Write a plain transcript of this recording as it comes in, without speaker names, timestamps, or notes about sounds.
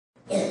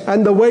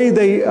And the way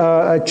they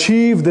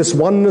achieve this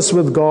oneness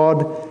with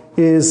God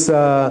is,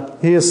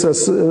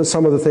 here's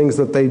some of the things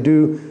that they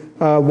do.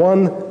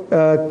 One,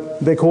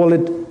 they call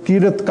it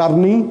Kirat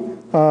Karni,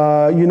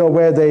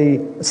 where they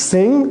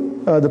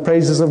sing the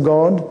praises of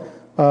God.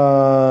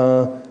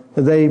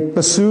 They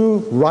pursue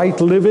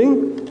right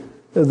living.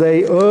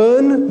 They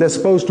earn. They're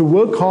supposed to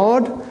work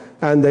hard,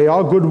 and they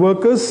are good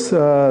workers,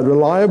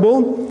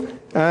 reliable.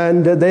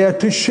 And they are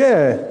to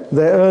share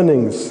their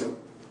earnings.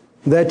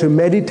 They're to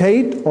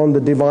meditate on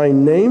the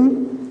divine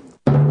name.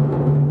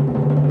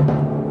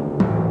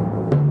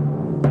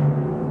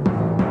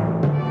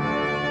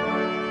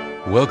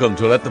 Welcome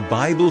to Let the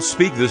Bible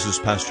Speak. This is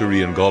Pastor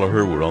Ian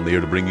Gallagher. We're on the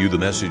air to bring you the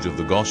message of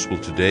the gospel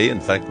today. In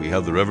fact, we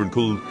have the Reverend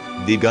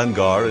Kuldeep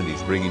Gangar, and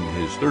he's bringing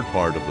his third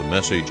part of the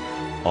message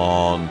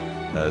on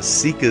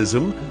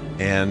Sikhism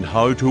and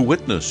how to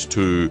witness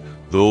to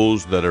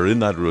those that are in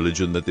that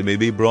religion, that they may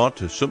be brought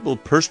to simple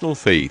personal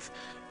faith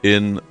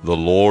in the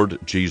Lord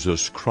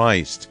Jesus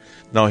Christ.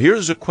 Now,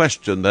 here's a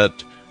question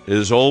that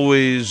is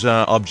always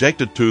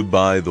objected to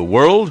by the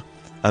world,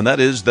 and that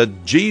is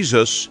that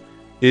Jesus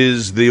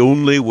is the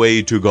only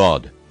way to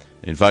God.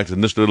 In fact,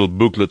 in this little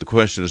booklet, the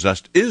question is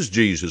asked, is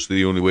Jesus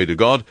the only way to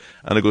God?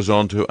 And it goes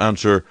on to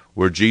answer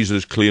where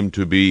Jesus claimed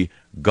to be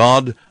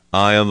God,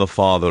 I and the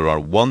Father are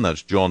one.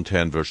 That's John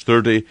 10, verse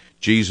 30.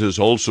 Jesus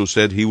also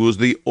said he was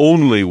the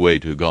only way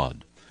to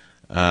God.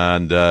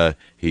 And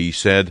he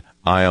said,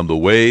 I am the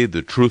way,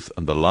 the truth,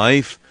 and the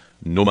life.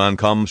 No man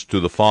comes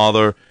to the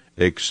Father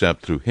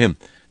except through him.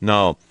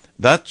 Now,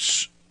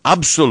 that's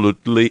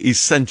absolutely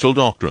essential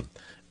doctrine.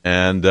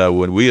 And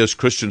when we as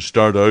Christians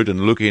start out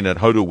and looking at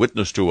how to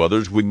witness to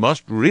others, we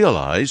must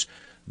realize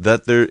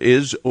that there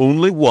is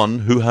only one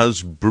who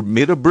has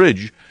made a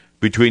bridge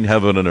between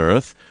heaven and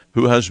earth,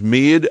 who has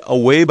made a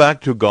way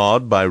back to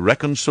God by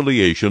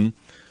reconciliation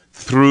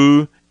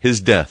through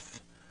his death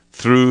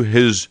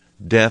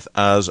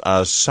as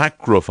a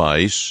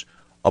sacrifice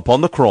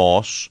upon the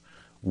cross,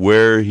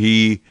 where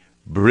he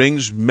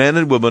brings men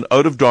and women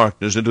out of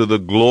darkness into the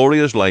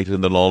glorious light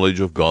in the knowledge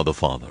of God the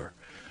Father.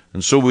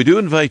 And so we do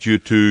invite you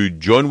to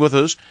join with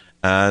us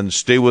and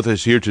stay with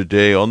us here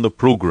today on the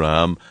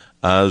program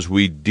as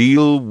we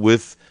deal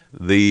with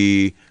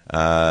the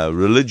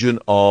religion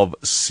of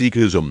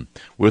Sikhism.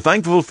 We're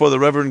thankful for the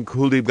Reverend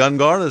Kuldeep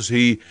Gangar as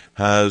he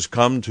has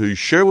come to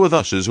share with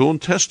us his own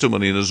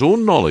testimony and his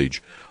own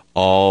knowledge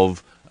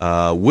of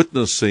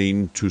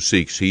witnessing to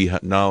Sikhs. He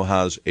now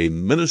has a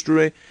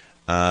ministry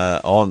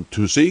on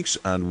to Sikhs,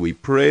 and we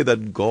pray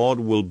that God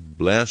will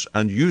bless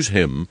and use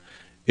him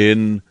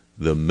in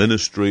the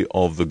ministry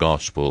of the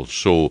gospel.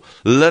 So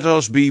let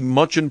us be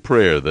much in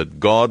prayer that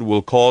God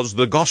will cause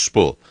the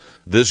gospel,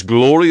 this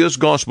glorious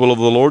gospel of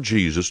the Lord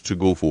Jesus, to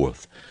go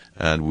forth.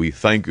 And we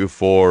thank you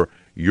for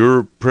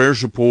your prayer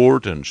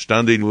support and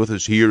standing with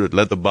us here at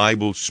Let the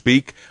Bible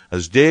Speak,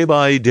 as day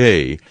by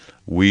day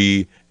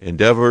we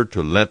endeavor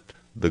to let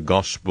the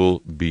gospel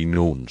be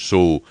known.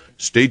 So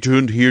stay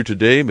tuned here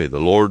today. May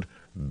the Lord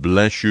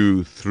bless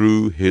you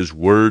through his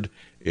word,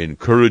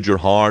 encourage your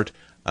heart,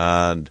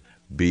 and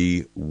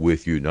be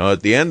with you. Now,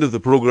 at the end of the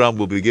program,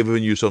 we'll be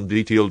giving you some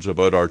details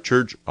about our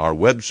church, our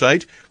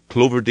website,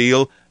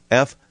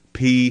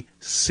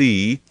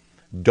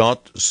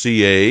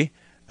 cloverdalefpc.ca,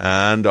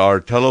 and our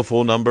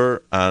telephone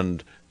number,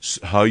 and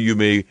how you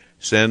may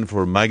send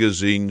for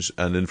magazines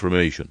and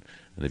information.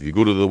 And if you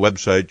go to the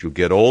website, you'll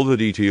get all the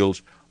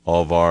details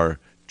of our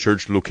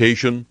church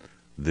location,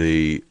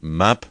 the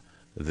map,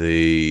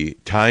 the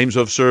times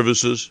of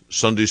services,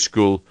 Sunday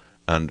school,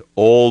 and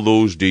all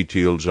those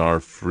details are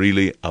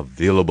freely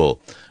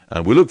available.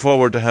 And we look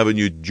forward to having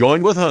you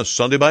join with us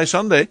Sunday by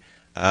Sunday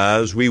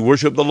as we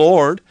worship the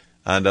Lord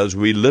and as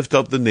we lift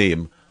up the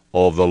name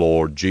of the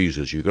Lord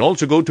Jesus. You can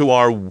also go to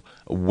our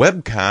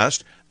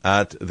webcast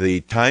at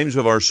the times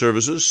of our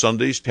services,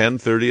 Sundays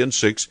 10:30 and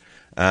 6.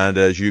 And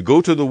as you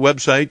go to the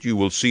website, you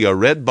will see a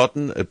red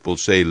button. It will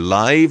say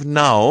Live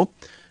Now,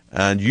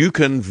 and you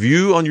can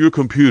view on your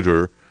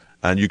computer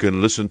and you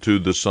can listen to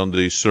the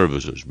Sunday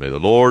services. May the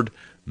Lord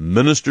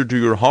minister to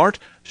your heart.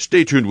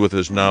 Stay tuned with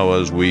us now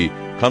as we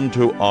come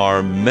to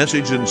our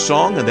message in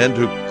song, and then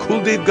to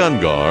Kuldeep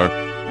Gangar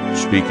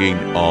speaking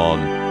on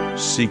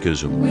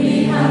Sikhism.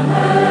 We have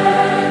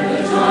heard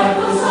the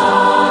joyful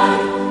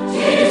song,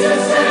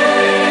 Jesus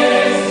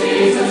saves,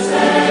 Jesus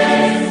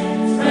saves,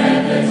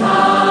 spread the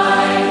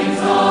tidings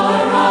all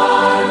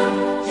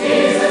around,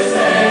 Jesus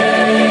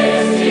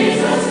saves,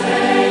 Jesus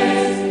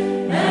saves,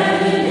 and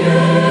the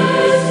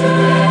news to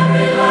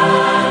every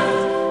land,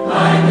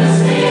 like the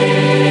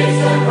steeds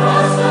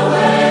across the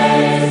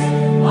waves,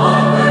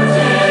 onward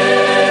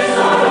is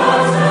our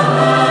hearts to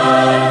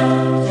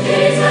learn,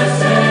 Jesus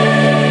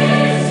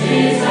saves,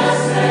 Jesus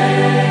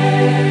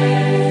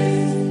saves.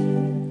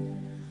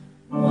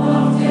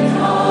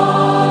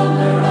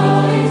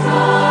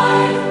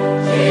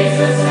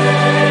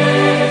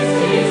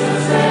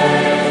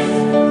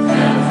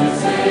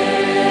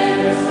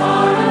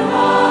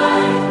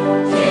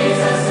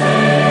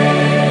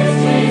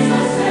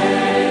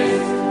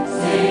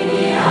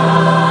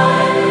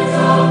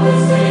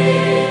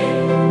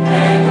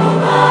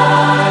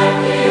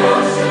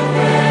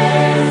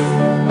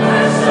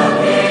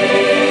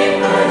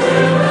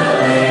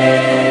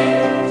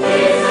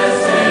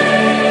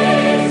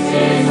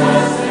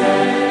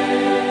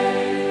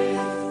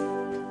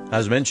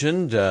 As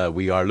mentioned,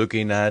 we are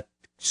looking at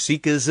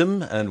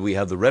Sikhism, and we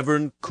have the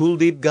Reverend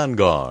Kuldeep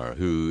Gangar,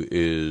 who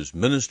is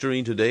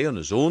ministering today on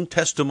his own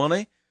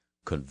testimony,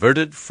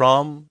 converted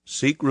from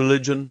Sikh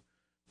religion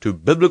to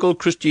biblical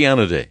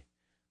Christianity.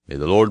 May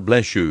the Lord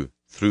bless you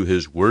through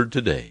his word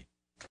today.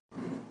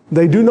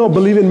 They do not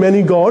believe in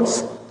many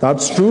gods.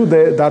 That's true.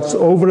 That's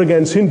over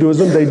against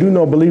Hinduism. They do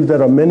not believe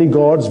there are many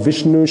gods: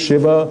 Vishnu,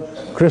 Shiva,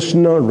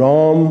 Krishna,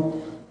 Ram,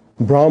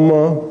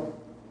 Brahma.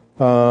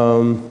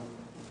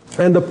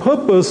 And the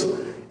purpose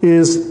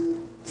is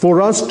for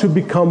us to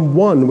become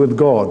one with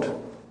God.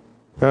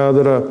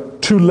 There are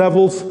two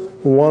levels.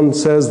 One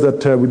says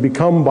that we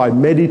become by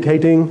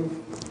meditating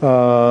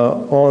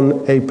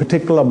on a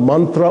particular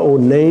mantra or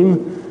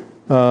name.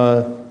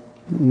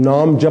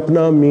 Nam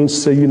Japna means,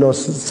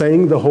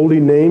 saying the holy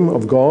name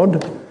of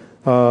God.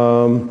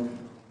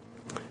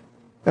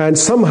 And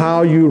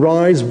somehow you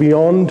rise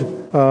beyond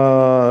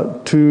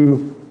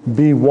to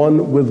be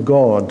one with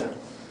God.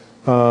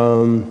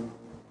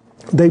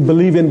 They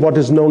believe in what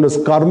is known as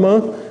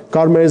karma.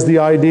 Karma is the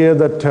idea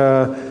that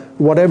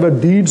whatever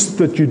deeds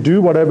that you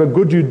do, whatever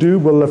good you do,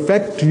 will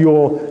affect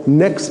your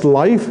next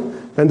life.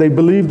 And they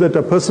believe that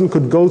a person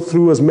could go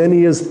through as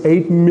many as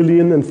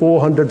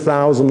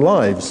 8,400,000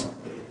 lives.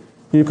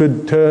 You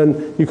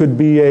could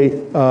be a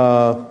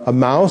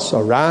mouse,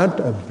 a rat,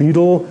 a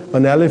beetle,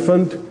 an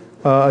elephant,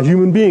 a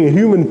human being. A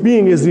human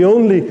being is the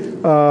only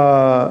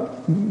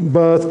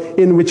birth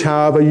in which,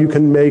 however, you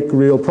can make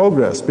real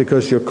progress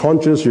because you're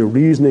conscious, you're a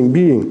reasoning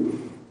being.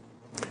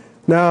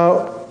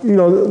 Now,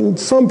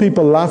 some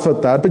people laugh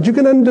at that, but you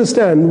can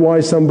understand why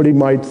somebody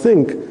might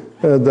think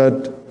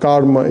that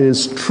karma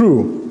is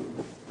true.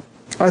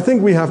 I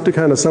think we have to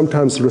kind of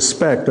sometimes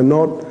respect and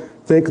not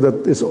think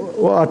that it's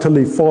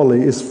utterly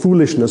folly, it's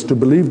foolishness to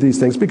believe these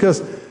things,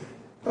 because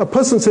a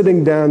person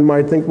sitting down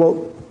might think,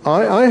 well,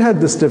 I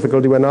had this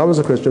difficulty when I was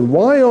a Christian.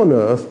 Why on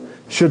earth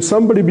should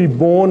somebody be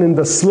born in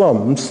the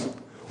slums,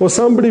 or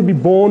somebody be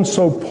born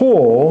so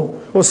poor,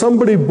 or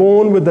somebody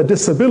born with a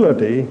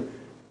disability?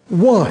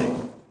 Why?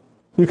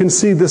 You can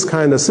see this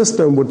kind of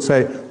system would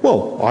say,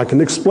 well, I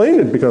can explain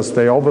it because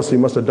they obviously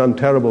must have done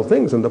terrible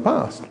things in the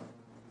past.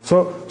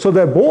 So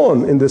they're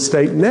born in this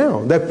state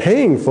now. They're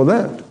paying for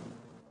that.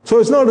 So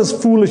it's not as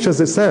foolish as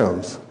it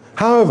sounds.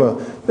 However,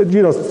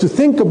 to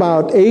think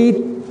about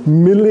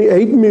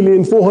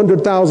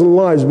 8,400,000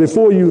 lives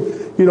before you,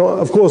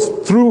 of course,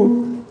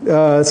 through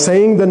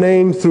saying the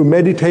name, through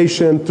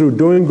meditation, through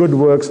doing good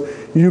works,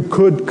 you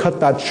could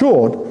cut that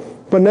short.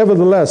 But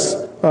nevertheless,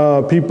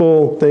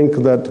 people think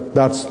that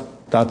that's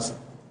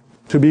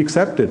to be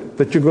accepted,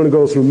 that you're going to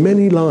go through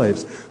many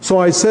lives. So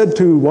I said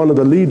to one of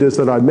the leaders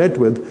that I met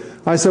with,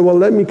 I said, well,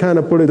 let me kind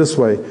of put it this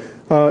way.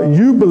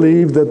 You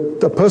believe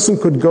that a person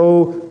could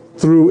go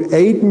through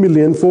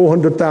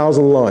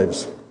 8,400,000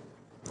 lives.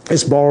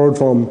 It's borrowed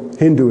from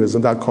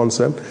Hinduism, that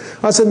concept.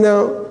 I said,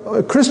 now,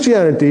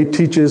 Christianity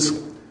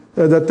teaches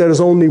that there is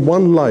only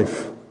one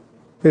life.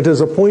 It is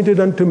appointed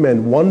unto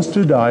men once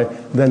to die,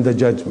 then the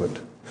judgment.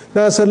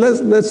 Now I said,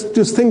 let's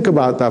just think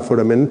about that for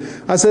a minute.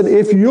 I said,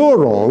 if you're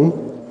wrong,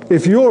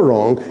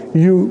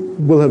 you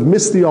will have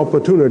missed the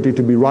opportunity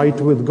to be right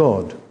with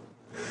God.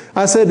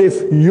 I said,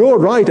 if you're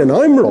right and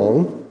I'm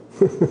wrong,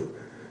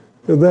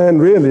 then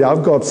really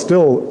I've got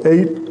still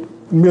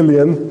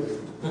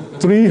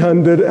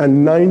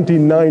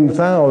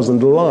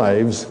 8,399,000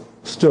 lives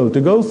still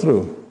to go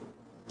through.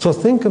 So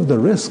think of the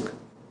risk.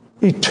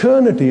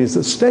 Eternity is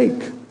at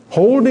stake,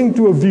 holding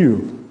to a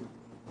view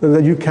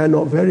that you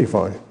cannot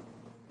verify.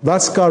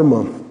 That's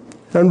karma.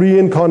 And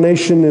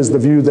reincarnation is the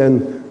view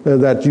then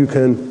that you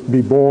can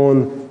be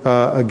born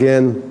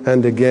again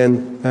and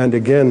again and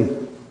again.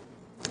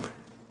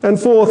 And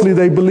fourthly,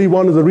 they believe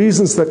one of the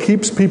reasons that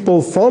keeps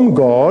people from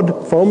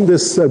God, from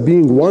this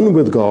being one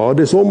with God,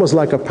 is almost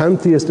like a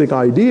pantheistic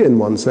idea in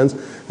one sense,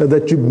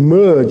 that you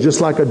merge, just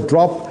like a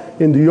drop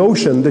in the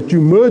ocean, that you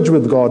merge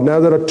with God.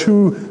 Now there are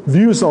two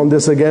views on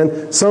this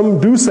again. Some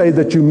do say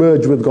that you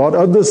merge with God.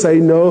 Others say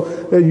no,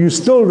 you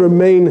still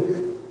remain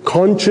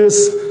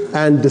conscious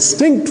and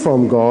distinct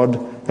from God,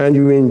 and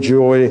you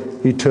enjoy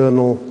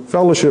eternal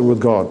fellowship with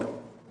God.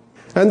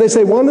 And they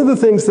say one of the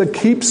things that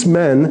keeps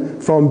men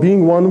from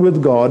being one with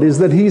God is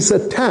that he's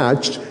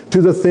attached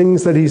to the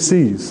things that he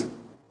sees.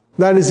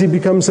 That is, he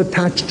becomes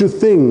attached to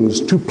things,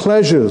 to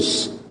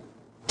pleasures,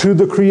 to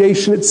the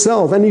creation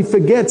itself, and he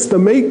forgets the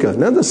Maker.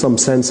 Now there's some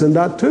sense in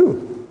that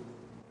too.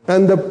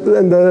 And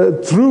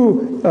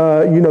through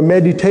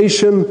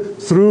meditation,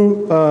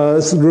 through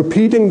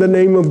repeating the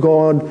name of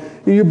God,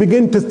 you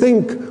begin to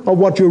think of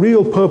what your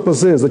real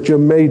purpose is, that you're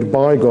made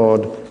by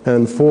God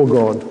and for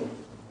God.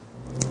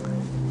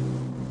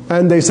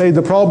 And they say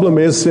the problem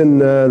is in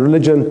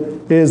religion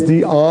is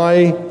the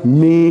I,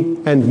 me,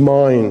 and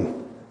mine.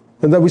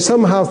 And that we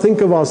somehow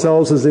think of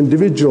ourselves as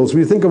individuals.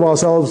 We think of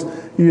ourselves,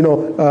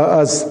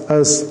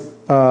 as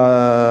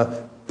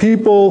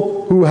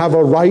people who have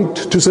a right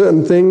to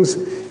certain things,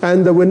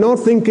 and that we're not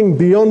thinking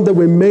beyond that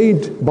we're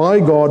made by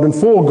God and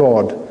for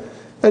God.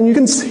 And you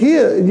can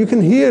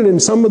hear in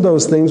some of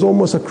those things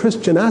almost a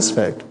Christian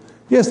aspect.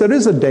 Yes, there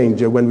is a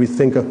danger when we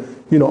think of,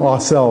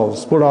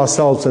 ourselves, put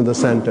ourselves in the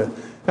center.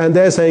 And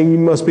they're saying you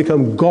must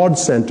become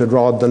God-centered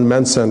rather than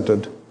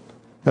man-centered.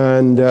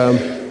 And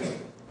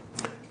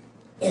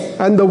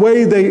the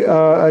way they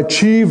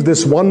achieve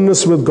this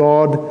oneness with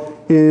God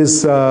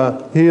is,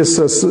 here's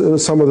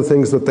some of the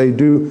things that they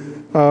do.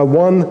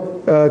 One,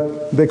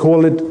 they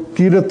call it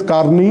Kirat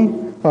Karni,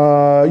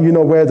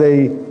 where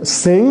they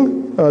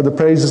sing the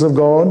praises of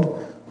God.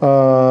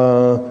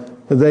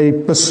 They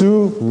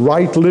pursue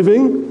right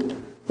living.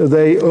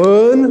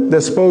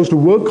 They're supposed to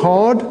work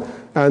hard,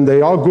 and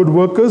they are good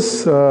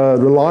workers,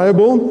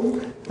 reliable,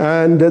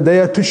 and they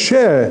are to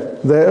share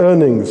their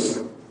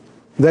earnings.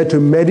 They're to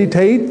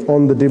meditate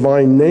on the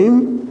divine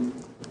name.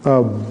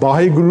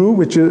 Bahiguru,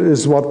 which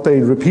is what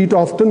they repeat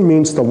often,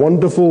 means the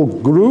wonderful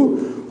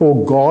Guru,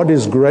 or God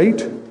is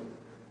great.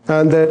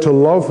 And they're to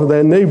love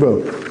their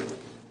neighbor.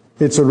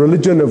 It's a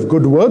religion of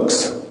good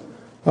works.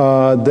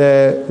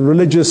 Their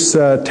religious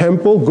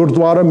temple,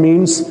 Gurdwara,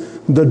 means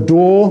the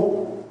door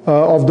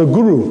of the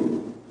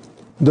Guru,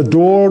 the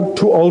door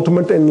to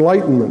ultimate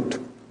enlightenment.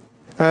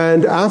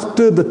 And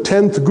after the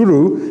 10th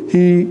Guru,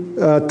 he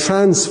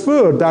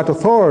transferred that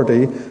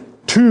authority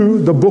to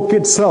the book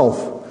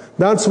itself.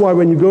 That's why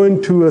when you go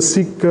into a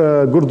Sikh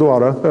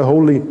Gurdwara, a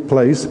holy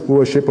place,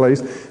 worship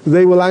place,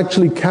 they will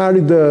actually carry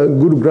the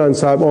Guru Granth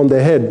Sahib on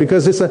their head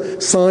because it's a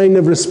sign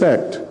of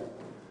respect.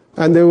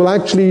 And they will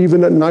actually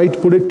even at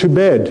night put it to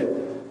bed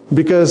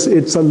because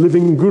it's a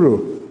living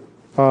Guru.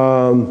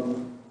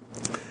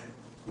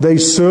 They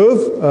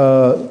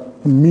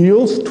serve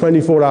meals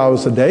 24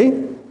 hours a day.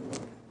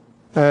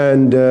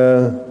 And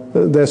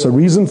there's a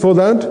reason for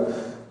that.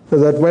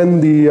 That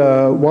when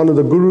one of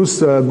the gurus,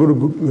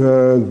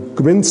 Guru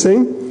Gobind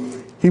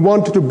Singh, he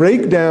wanted to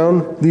break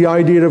down the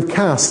idea of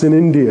caste in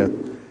India.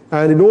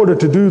 And in order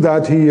to do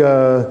that, he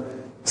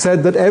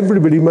said that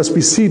everybody must be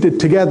seated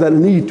together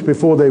and eat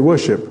before they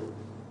worship.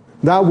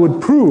 That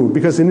would prove,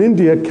 because in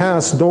India,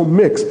 castes don't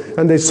mix,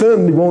 and they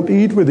certainly won't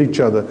eat with each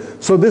other.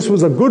 So this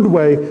was a good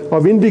way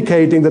of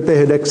indicating that they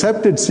had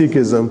accepted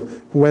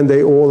Sikhism when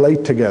they all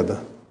ate together.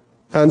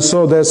 And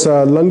so there's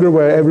a langar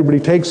where everybody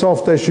takes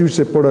off their shoes,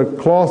 they put a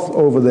cloth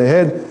over their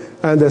head,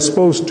 and they're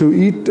supposed to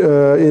eat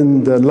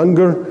in the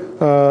langar.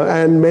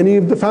 And many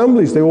of the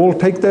families, they all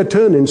take their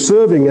turn in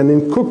serving and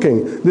in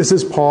cooking. This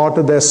is part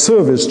of their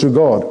service to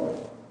God.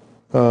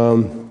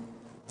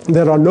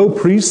 There are no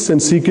priests in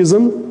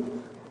Sikhism.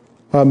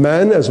 A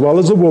man as well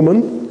as a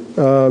woman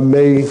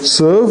may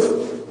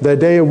serve their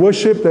day of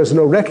worship. There's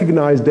no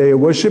recognized day of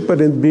worship, but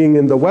being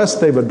in the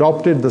West, they've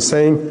adopted the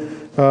same.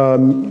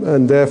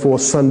 And therefore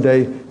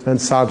Sunday and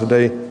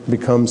Saturday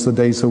becomes the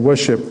days of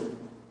worship.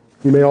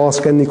 You may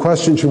ask any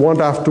questions you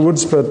want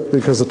afterwards, but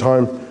because of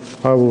time,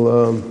 I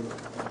will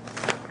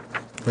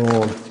go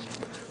on.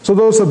 So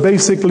those are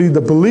basically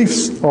the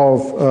beliefs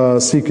of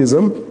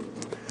Sikhism.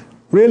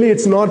 Really,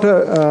 it's not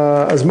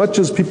as much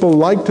as people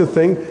like to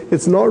think,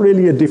 it's not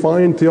really a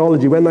defined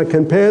theology. When I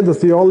compare the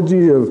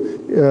theology of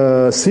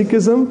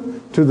Sikhism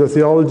to the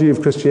theology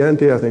of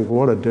Christianity, I think,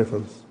 what a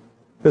difference.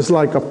 It's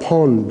like a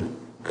pond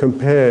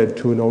compared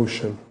to an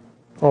ocean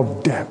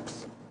of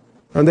depth.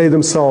 And they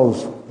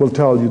themselves will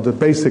tell you that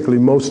basically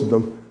most of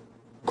them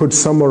could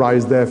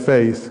summarize their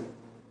faith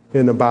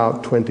in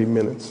about 20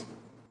 minutes.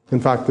 In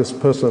fact, this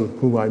person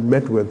who I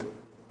met with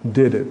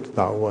did it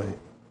that way.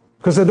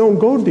 Because they don't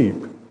go deep.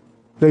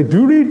 They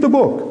do read the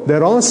book.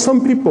 There are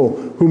some people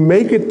who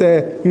make it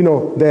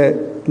their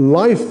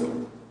life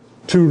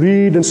to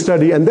read and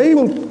study, and they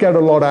will get a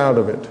lot out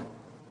of it.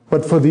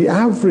 But for the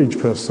average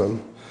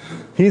person,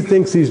 he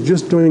thinks he's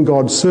just doing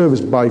God's service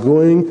by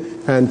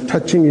going and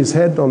touching his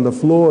head on the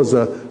floor as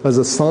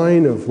a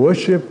sign of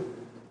worship,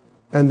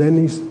 and then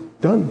he's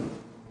done.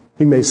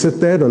 He may sit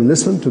there and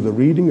listen to the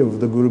reading of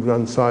the Guru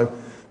Granth Sahib,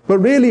 but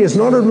really it's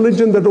not a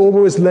religion that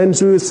always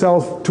lends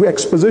itself to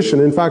exposition.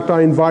 In fact,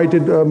 I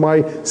invited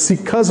my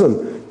Sikh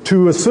cousin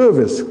to a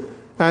service,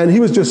 and he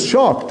was just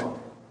shocked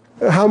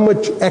how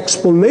much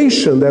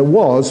explanation there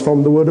was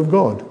from the Word of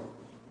God.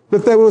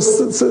 That there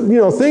was,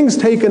 things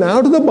taken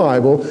out of the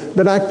Bible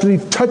that actually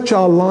touch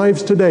our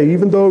lives today,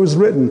 even though it was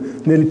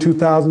written nearly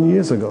 2,000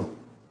 years ago.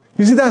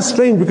 You see, that's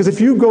strange, because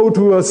if you go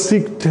to a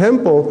Sikh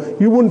temple,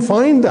 you wouldn't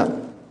find that.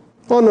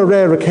 On a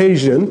rare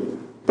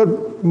occasion,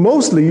 but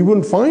mostly you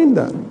wouldn't find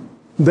that.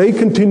 They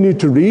continue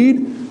to read,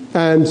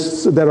 and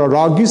there are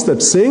ragis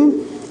that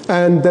sing,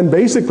 and then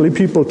basically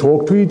people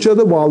talk to each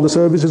other while the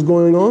service is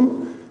going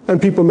on,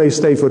 and people may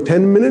stay for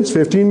 10 minutes,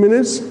 15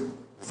 minutes,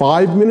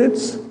 5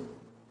 minutes,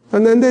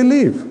 and then they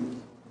leave.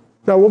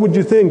 Now, what would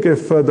you think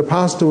if the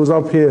pastor was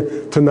up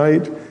here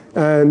tonight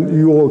and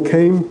you all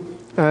came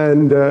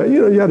and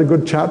you had a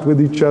good chat with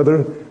each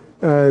other,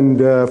 and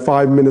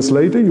 5 minutes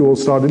later you all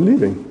started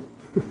leaving?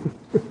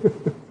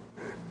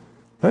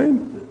 Right?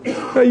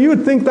 Now, you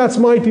would think that's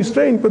mighty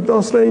strange, but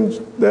not strange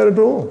there at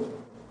all.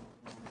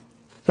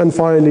 And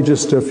finally,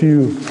 just a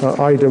few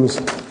items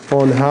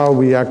on how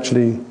we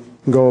actually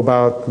go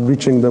about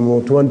reaching them,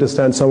 or to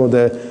understand some of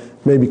their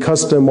maybe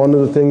custom. One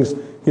of the things,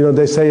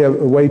 they say a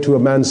way to a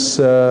man's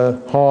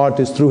heart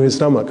is through his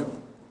stomach.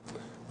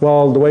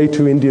 Well, the way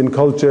to Indian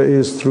culture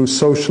is through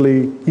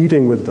socially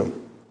eating with them,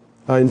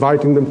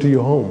 inviting them to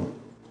your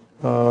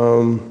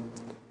home,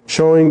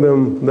 showing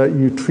them that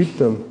you treat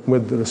them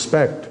with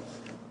respect.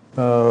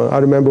 I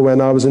remember when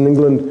I was in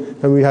England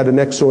and we had a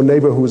next door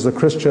neighbor who was a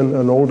Christian,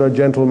 an older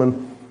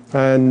gentleman,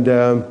 and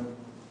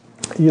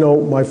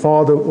my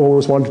father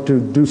always wanted to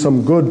do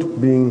some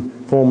good, being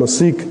former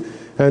Sikh,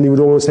 and he would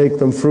always take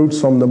them fruits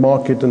from the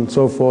market and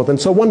so forth. And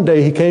so one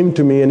day he came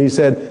to me and he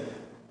said,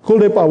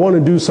 "Kuldip, I want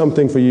to do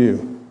something for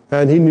you."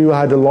 And he knew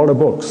I had a lot of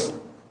books,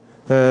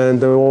 and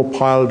they were all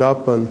piled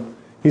up. And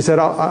he said,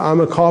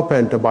 "I'm a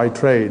carpenter by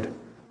trade,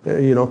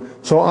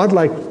 so I'd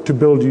like to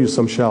build you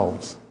some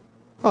shelves."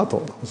 I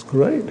thought that was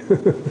great.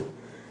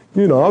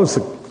 I was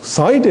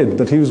excited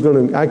that he was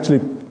going to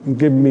actually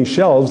give me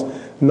shelves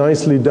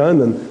nicely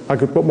done, and I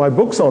could put my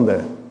books on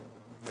there.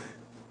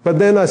 But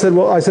then I said,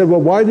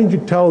 well, why didn't you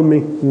tell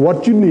me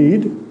what you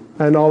need,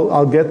 and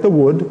I'll get the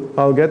wood,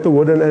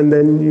 and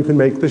then you can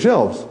make the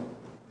shelves.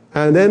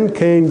 And then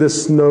came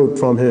this note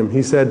from him.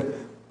 He said,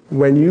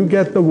 when you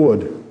get the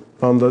wood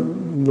from the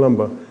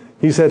lumber,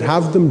 he said,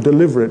 have them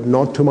deliver it,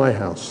 not to my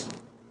house.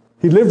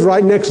 He lived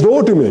right next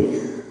door to me.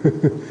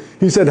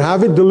 He said,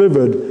 have it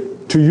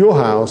delivered to your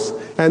house,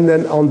 and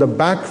then on the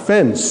back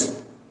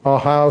fence, our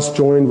house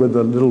joined with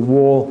a little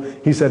wall,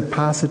 he said,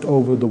 pass it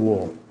over the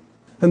wall.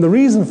 And the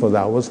reason for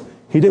that was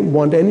he didn't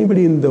want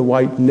anybody in the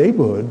white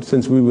neighborhood,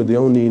 since we were the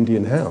only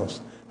Indian house,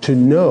 to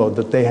know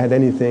that they had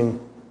anything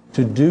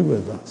to do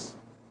with us.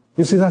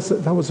 You see,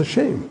 that was a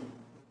shame.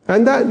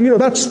 And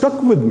that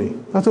stuck with me.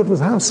 I thought it was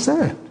how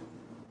sad.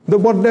 That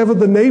whatever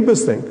the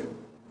neighbors think.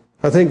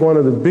 I think one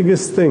of the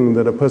biggest things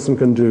that a person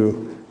can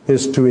do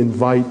is to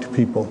invite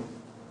people,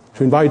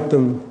 to invite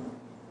them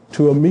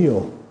to a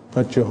meal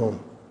at your home.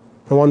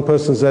 And one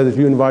person said, if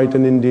you invite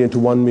an Indian to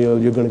one meal,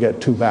 you're going to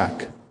get two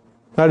back.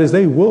 That is,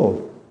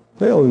 they'll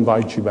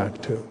invite you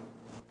back too.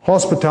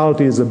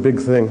 Hospitality is a big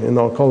thing in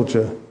our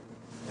culture.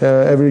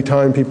 Every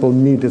time people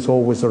meet, it's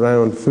always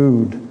around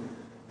food.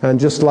 And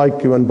just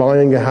like when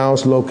buying a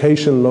house,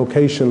 location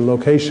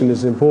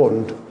is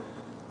important.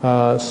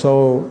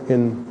 So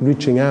in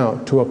reaching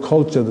out to a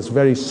culture that's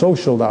very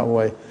social that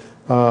way,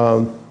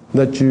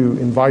 that you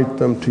invite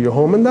them to your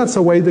home. And that's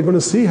a way they're going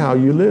to see how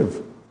you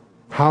live,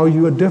 how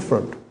you are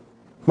different.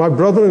 My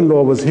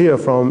brother-in-law was here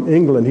from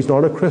England. He's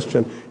not a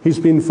Christian. He's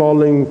been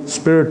following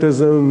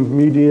spiritism,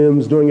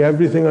 mediums, doing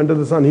everything under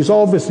the sun. He's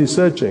obviously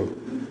searching.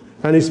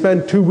 And he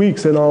spent 2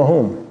 weeks in our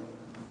home.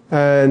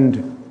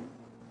 And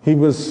he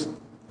was,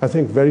 I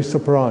think, very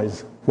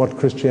surprised what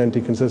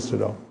Christianity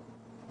consisted of.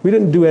 We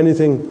didn't do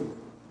anything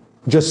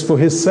just for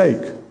his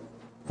sake.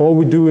 All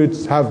we do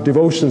is have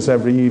devotions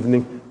every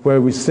evening where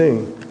we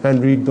sing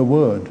and read the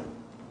Word.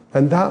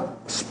 And that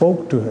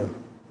spoke to him.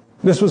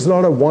 This was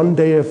not a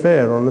one-day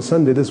affair on a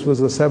Sunday. This was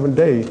a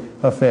 7-day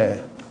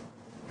affair.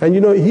 And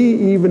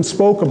he even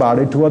spoke about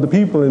it to other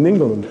people in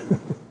England.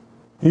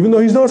 Even though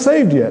he's not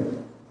saved yet.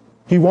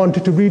 He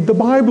wanted to read the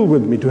Bible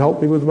with me to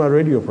help me with my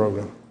radio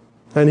program.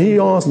 And he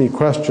asked me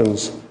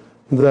questions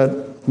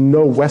that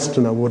no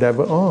Westerner would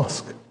ever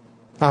ask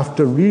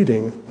after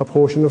reading a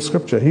portion of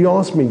Scripture. He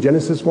asked me,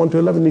 Genesis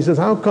 1-11, he says,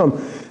 how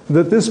come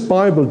that this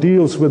Bible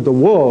deals with the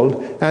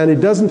world and it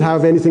doesn't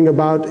have anything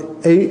about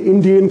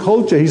Indian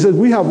culture? He says,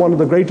 we have one of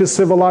the greatest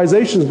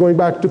civilizations going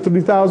back to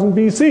 3000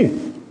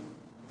 BC.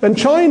 And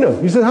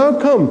China, he said, how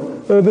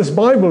come this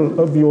Bible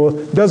of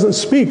yours doesn't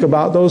speak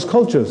about those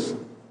cultures?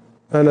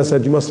 And I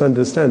said, you must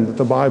understand that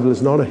the Bible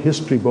is not a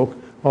history book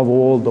of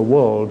all the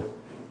world.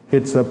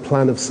 It's a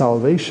plan of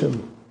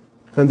salvation.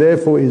 And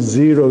therefore it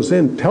zeroes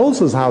in,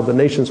 tells us how the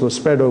nations were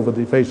spread over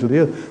the face of the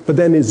earth, but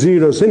then it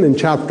zeroes in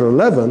chapter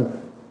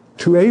 11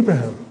 to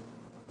Abraham.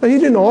 And he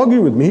didn't argue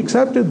with me, he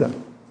accepted that.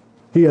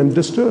 He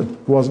understood.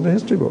 It wasn't a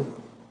history book.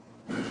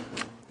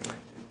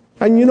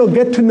 And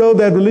get to know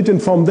their religion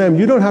from them.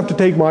 You don't have to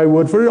take my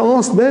word for it,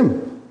 ask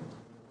them.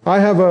 I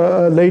have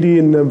a lady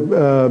in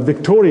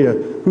Victoria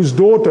whose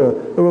daughter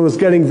was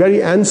getting very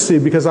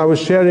antsy because I was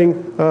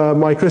sharing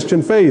my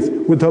Christian faith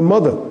with her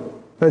mother,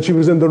 and she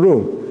was in the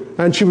room.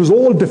 And she was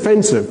all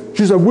defensive.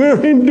 She said, we're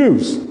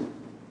Hindus. She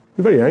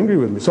was very angry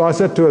with me. So I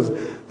said to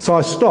her, so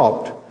I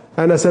stopped.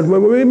 And I said,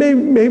 well,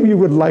 maybe you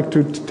would like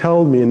to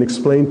tell me and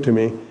explain to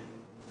me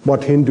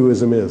what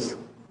Hinduism is.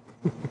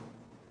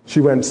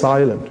 She went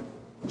silent.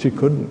 She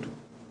couldn't.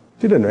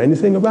 She didn't know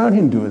anything about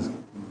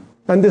Hinduism.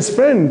 And this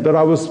friend that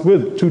I was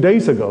with 2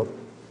 days ago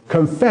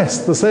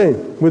confessed the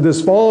same with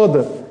his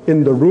father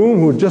in the room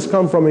who had just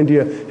come from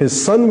India,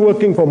 his son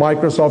working for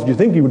Microsoft. You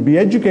think he would be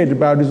educated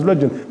about his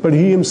religion, but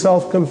he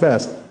himself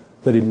confessed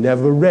that he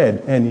never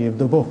read any of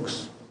the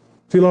books.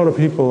 See, a lot of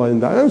people are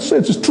in that.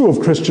 It's true of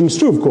Christians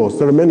too, of course.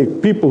 There are many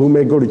people who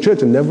may go to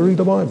church and never read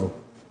the Bible.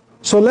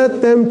 So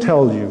let them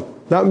tell you.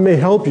 That may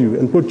help you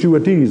and put you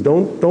at ease.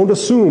 Don't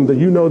assume that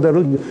you know their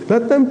religion.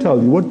 Let them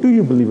tell you, what do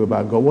you believe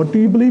about God? What do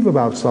you believe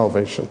about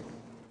salvation?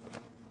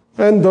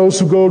 And those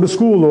who go to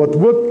school or at the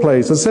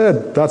workplace, as I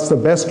said, that's the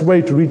best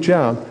way to reach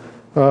out,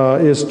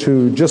 is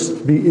to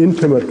just be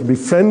intimate, be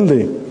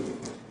friendly.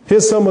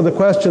 Here's some of the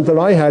questions that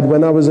I had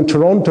when I was in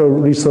Toronto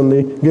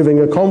recently giving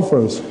a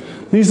conference.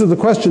 These are the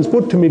questions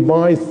put to me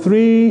by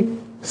 3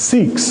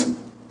 Sikhs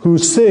who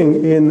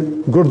sing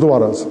in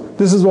gurdwaras.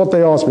 This is what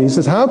they asked me. He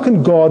says, how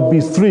can God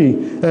be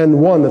 3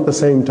 and 1 at the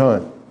same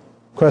time?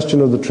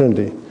 Question of the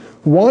Trinity.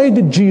 Why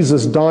did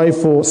Jesus die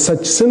for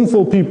such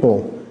sinful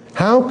people?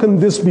 How can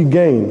this be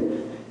gained?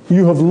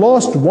 You have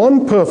lost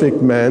one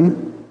perfect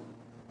man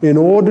in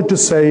order to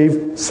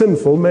save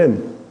sinful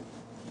men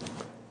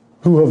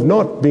who have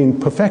not been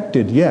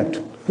perfected yet.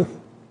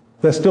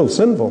 They're still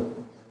sinful,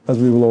 as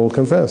we will all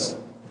confess.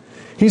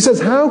 He says,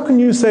 how can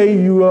you say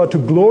you are to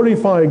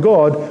glorify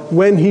God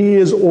when he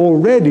is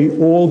already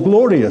all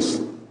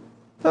glorious?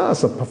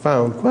 That's a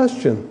profound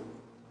question.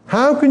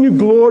 How can you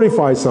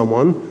glorify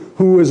someone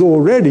who is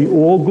already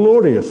all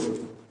glorious?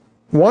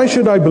 Why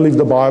should I believe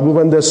the Bible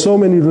when there's so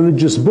many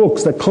religious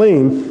books that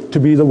claim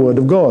to be the Word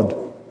of God?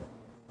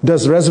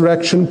 Does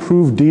resurrection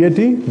prove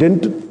deity?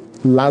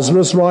 Didn't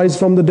Lazarus rise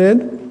from the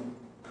dead?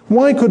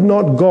 Why could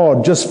not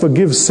God just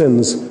forgive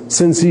sins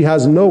since he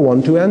has no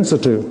one to answer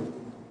to?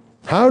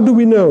 How do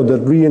we know that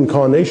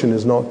reincarnation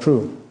is not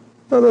true?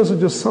 Now, those are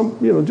just some,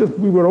 we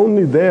were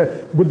only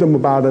there with them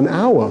about an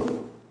hour. And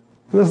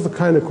those are the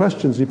kind of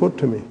questions he put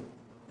to me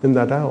in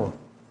that hour.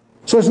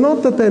 So it's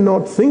not that they're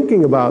not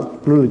thinking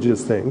about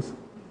religious things,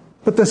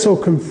 but they're so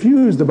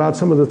confused about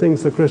some of the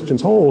things that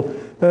Christians hold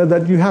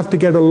that you have to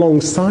get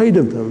alongside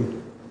of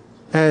them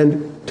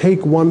and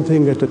take one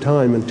thing at a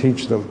time and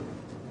teach them.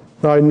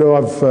 Now, I know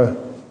I've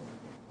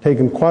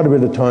taken quite a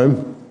bit of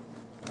time.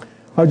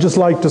 I'd just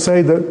like to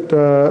say that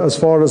as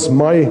far as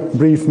my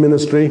brief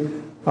ministry,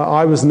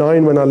 I was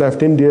 9 when I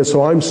left India,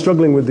 so I'm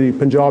struggling with the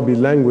Punjabi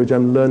language.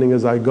 I'm learning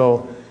as I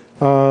go.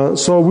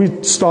 So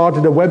we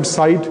started a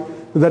website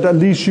that at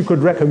least you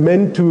could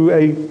recommend to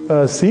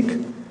a Sikh.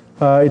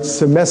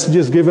 It's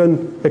messages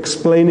given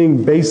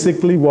explaining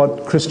basically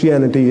what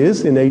Christianity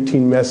is in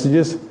 18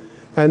 messages.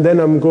 And then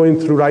I'm going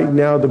through right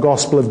now the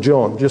Gospel of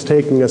John, just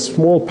taking a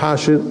small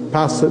passage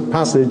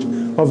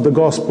of the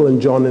Gospel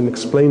in John and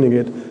explaining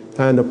it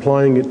and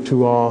applying it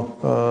to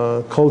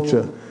our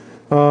culture.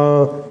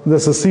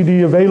 There's a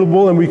CD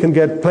available, and we can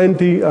get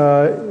plenty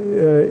from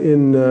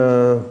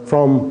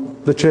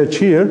the church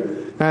here.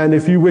 And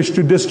if you wish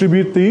to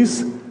distribute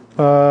these,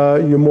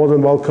 you're more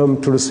than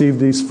welcome to receive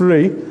these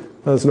free.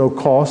 There's no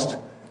cost.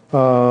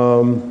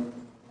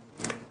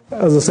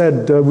 As I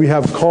said, we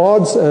have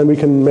cards, and we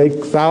can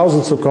make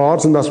thousands of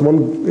cards, and that's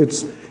one.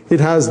 It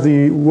has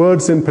the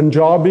words in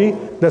Punjabi.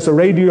 There's a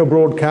radio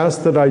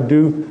broadcast that I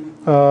do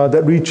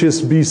that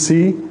reaches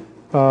BC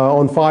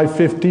on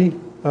 5:50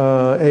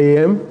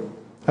 a.m.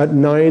 at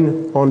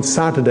 9 on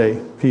Saturday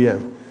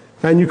p.m.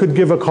 And you could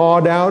give a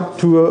card out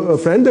to a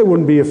friend. They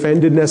wouldn't be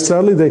offended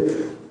necessarily.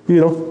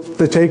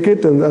 They take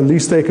it, and at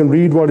least they can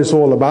read what it's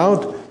all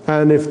about.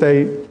 And if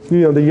they,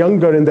 the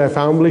younger in their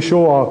family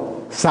sure are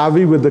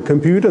savvy with the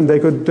computer, and they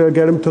could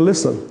get them to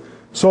listen.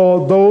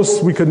 So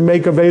those we could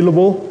make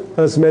available,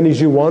 as many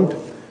as you want.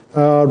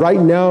 Right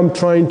now I'm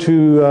trying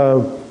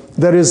to,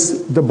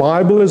 the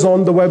Bible is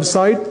on the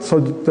website,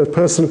 so the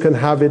person can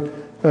have it,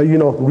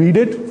 read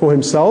it for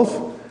himself.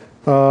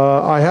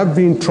 I have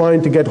been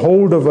trying to get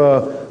hold of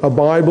a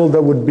Bible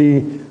that would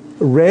be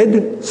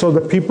read, so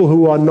that people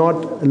who are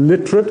not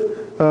literate,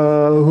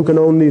 who can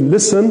only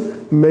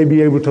listen, may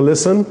be able to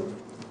listen.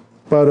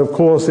 But of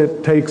course,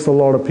 it takes a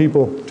lot of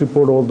people to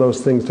put all those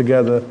things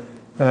together.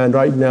 And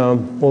right now,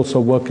 I'm also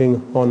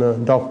working on a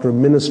Doctor of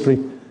Ministry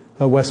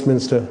at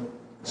Westminster.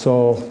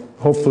 So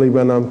hopefully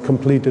when I'm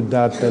completed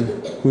that, then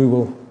we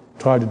will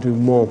try to do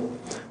more.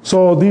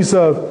 So these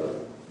are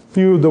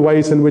few of the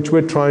ways in which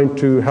we're trying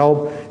to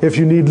help. If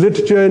you need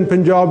literature in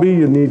Punjabi,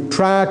 you need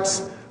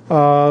tracts,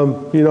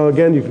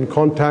 again, you can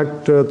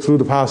contact through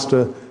the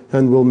pastor,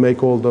 and we'll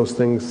make all those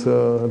things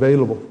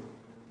available.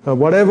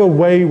 Whatever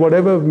way,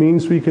 whatever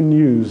means we can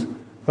use.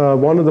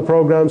 One of the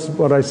programs,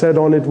 what I said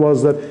on it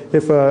was that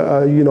if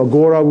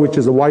Gora, which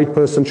is a white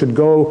person, should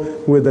go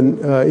with an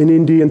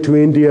Indian to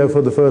India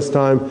for the first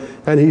time,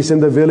 and he's in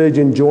the village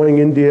enjoying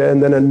India,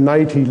 and then at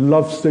night he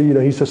loves to,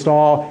 he's a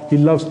star, he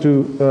loves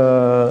to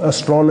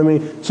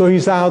astronomy, so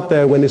he's out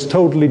there when it's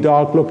totally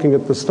dark looking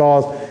at the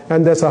stars,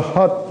 and there's a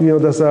hut,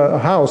 there's a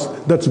house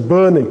that's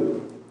burning.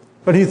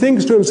 But he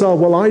thinks to himself,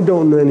 well, I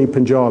don't know any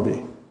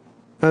Punjabi,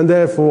 and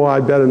therefore I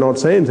better not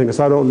say anything because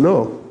I don't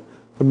know.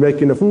 I'm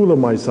making a fool of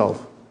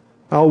myself.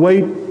 I'll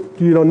wait,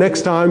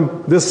 next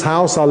time, this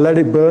house, I'll let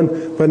it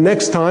burn. But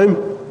next time,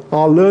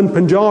 I'll learn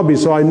Punjabi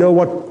so I know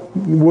what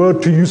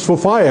word to use for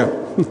fire.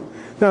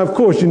 Now, of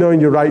course, in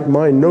your right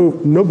mind,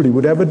 nobody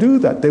would ever do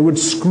that. They would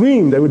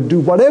scream. They would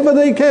do whatever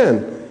they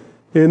can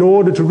in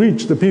order to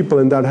reach the people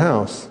in that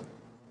house.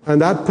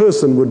 And that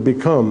person would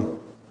become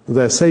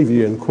their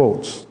savior, in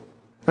quotes.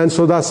 And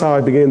so that's how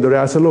I began the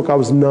race. I said, look, I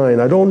was 9.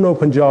 I don't know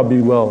Punjabi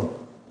well.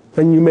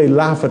 And you may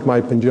laugh at my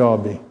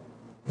Punjabi.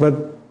 But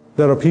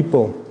there are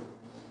people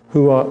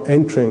who are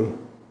entering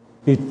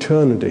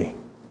eternity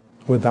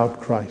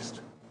without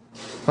Christ.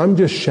 I'm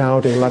just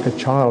shouting like a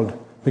child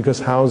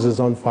because houses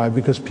on fire,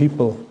 because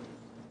people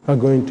are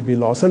going to be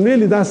lost. And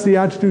really, that's the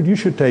attitude you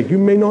should take. You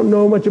may not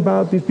know much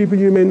about these people.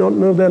 You may not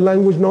know their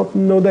language, not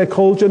know their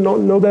culture,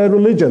 not know their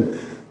religion.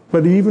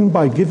 But even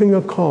by giving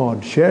a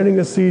card, sharing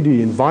a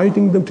CD,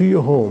 inviting them to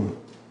your home,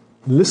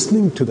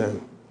 listening to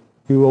them,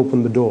 you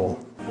open the door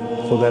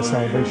for their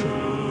salvation.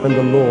 And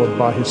the Lord,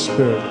 by His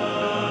Spirit,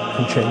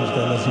 can change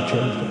them as He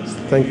changed us.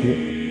 Thank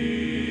you.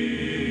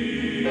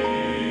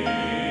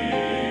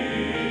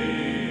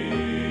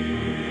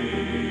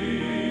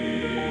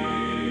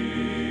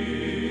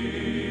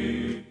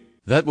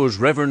 That was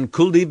Reverend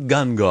Kuldeep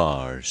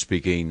Gangar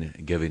speaking,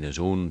 giving his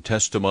own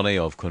testimony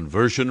of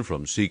conversion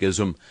from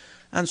Sikhism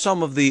and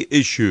some of the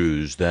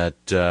issues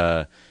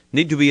that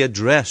need to be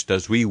addressed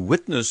as we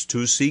witness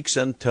to Sikhs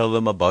and tell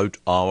them about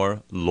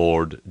our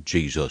Lord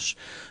Jesus.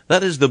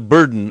 That is the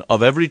burden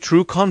of every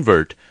true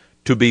convert,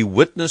 to be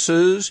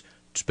witnesses,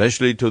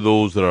 especially to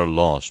those that are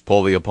lost.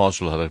 Paul the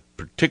Apostle had a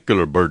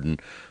particular burden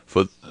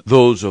for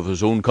those of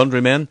his own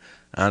countrymen,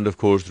 and of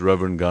course the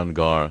Reverend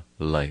Gangar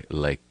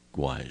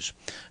likewise.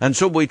 And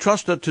so we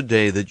trust that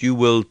today that you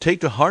will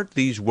take to heart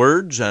these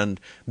words and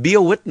be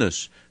a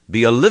witness,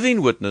 be a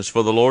living witness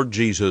for the Lord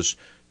Jesus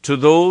to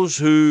those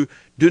who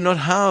do not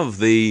have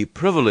the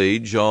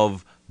privilege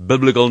of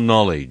biblical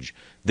knowledge.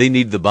 They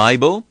need the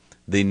Bible.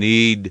 They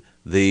need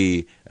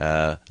the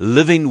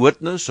living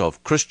witness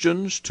of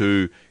Christians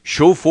to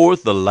show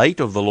forth the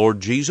light of the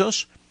Lord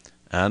Jesus.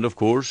 And, of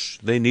course,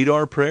 they need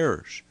our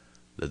prayers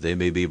that they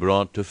may be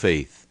brought to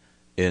faith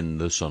in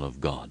the Son of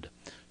God.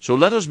 So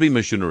let us be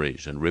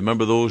missionaries and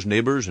remember those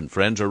neighbors and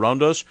friends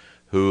around us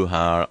who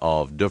are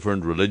of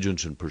different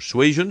religions and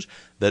persuasions,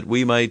 that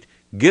we might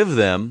give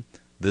them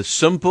the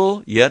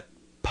simple yet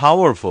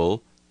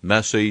powerful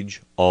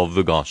message of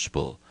the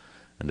gospel.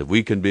 And if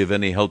we can be of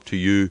any help to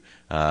you,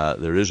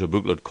 there is a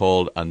booklet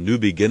called A New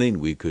Beginning.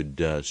 We could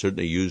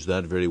certainly use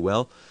that very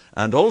well.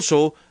 And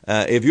also,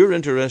 if you're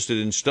interested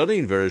in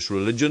studying various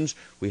religions,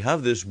 we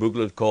have this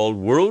booklet called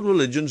World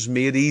Religions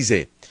Made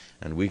Easy.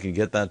 And we can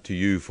get that to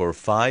you for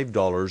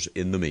 $5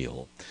 in the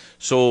mail.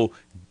 So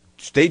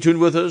stay tuned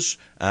with us,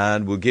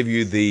 and we'll give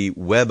you the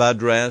web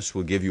address,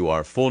 we'll give you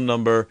our phone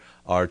number,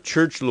 our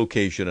church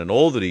location, and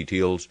all the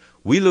details.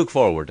 We look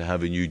forward to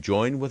having you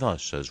join with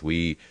us as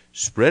we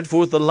spread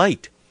forth the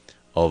light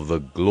of the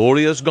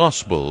glorious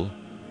gospel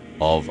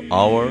of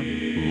our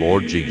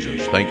Lord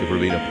Jesus. Thank you for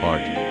being a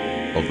part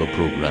of the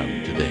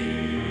program today.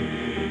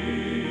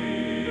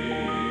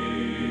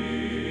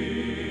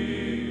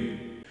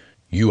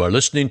 You are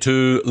listening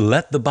to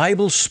Let the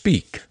Bible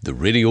Speak, the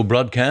radio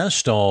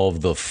broadcast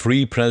of the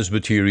Free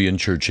Presbyterian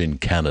Church in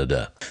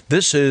Canada.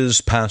 This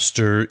is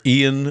Pastor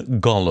Ian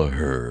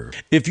Gallagher.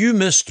 If you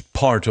missed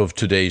part of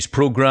today's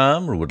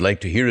program or would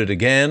like to hear it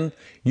again,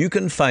 you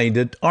can find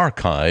it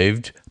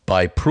archived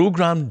by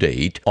program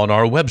date on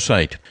our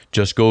website.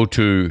 Just go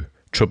to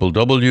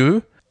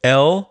www.ltbs.ca,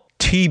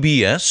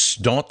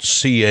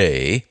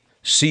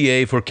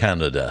 CA for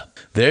Canada.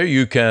 There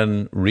you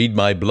can read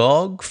my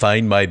blog,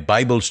 find my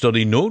Bible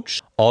study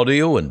notes,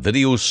 audio and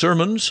video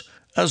sermons,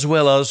 as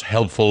well as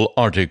helpful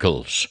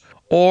articles.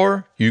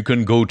 Or you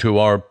can go to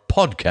our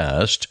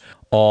podcast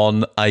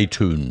on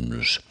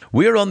iTunes.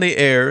 We're on the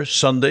air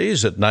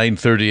Sundays at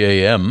 9:30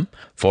 a.m.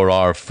 for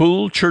our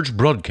full church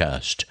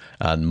broadcast,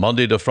 and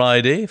Monday to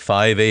Friday,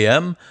 5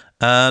 a.m.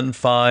 and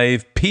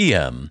 5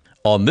 p.m.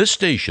 on this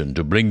station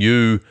to bring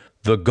you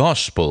the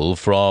gospel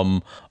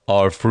from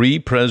our Free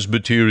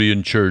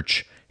Presbyterian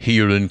Church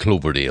here in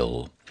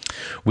Cloverdale.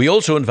 We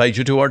also invite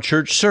you to our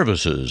church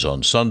services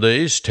on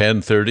Sundays,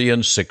 10:30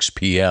 and 6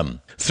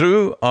 p.m.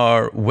 Through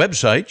our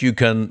website, you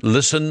can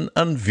listen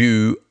and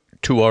view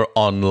to our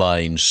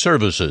online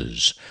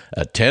services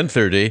at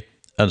 10:30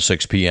 and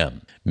 6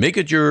 p.m. Make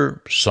it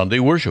your Sunday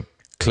worship.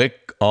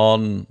 Click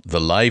on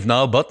the Live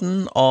Now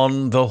button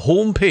on the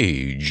home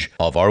page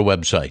of our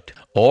website.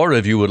 Or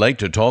if you would like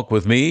to talk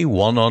with me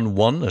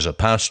one-on-one as a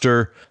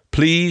pastor,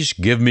 please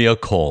give me a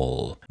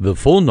call. The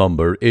phone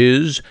number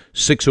is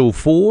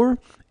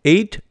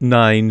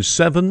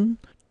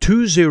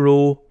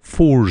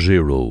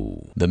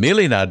 604-897-2040. The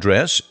mailing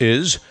address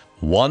is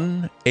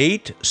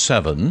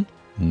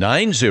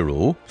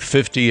 18790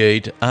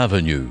 58th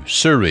Avenue,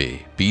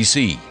 Surrey,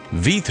 BC,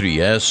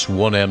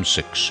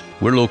 V3S1M6.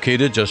 We're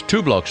located just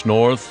 2 blocks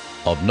north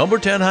of number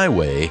 10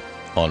 Highway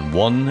on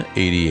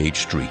 188th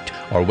Street.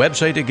 Our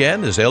website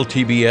again is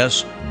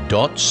ltbs.ca.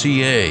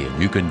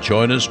 You can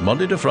join us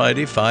Monday to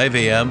Friday, 5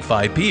 a.m.,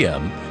 5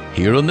 p.m.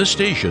 here on the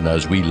station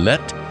as we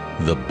let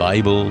the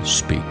Bible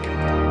speak.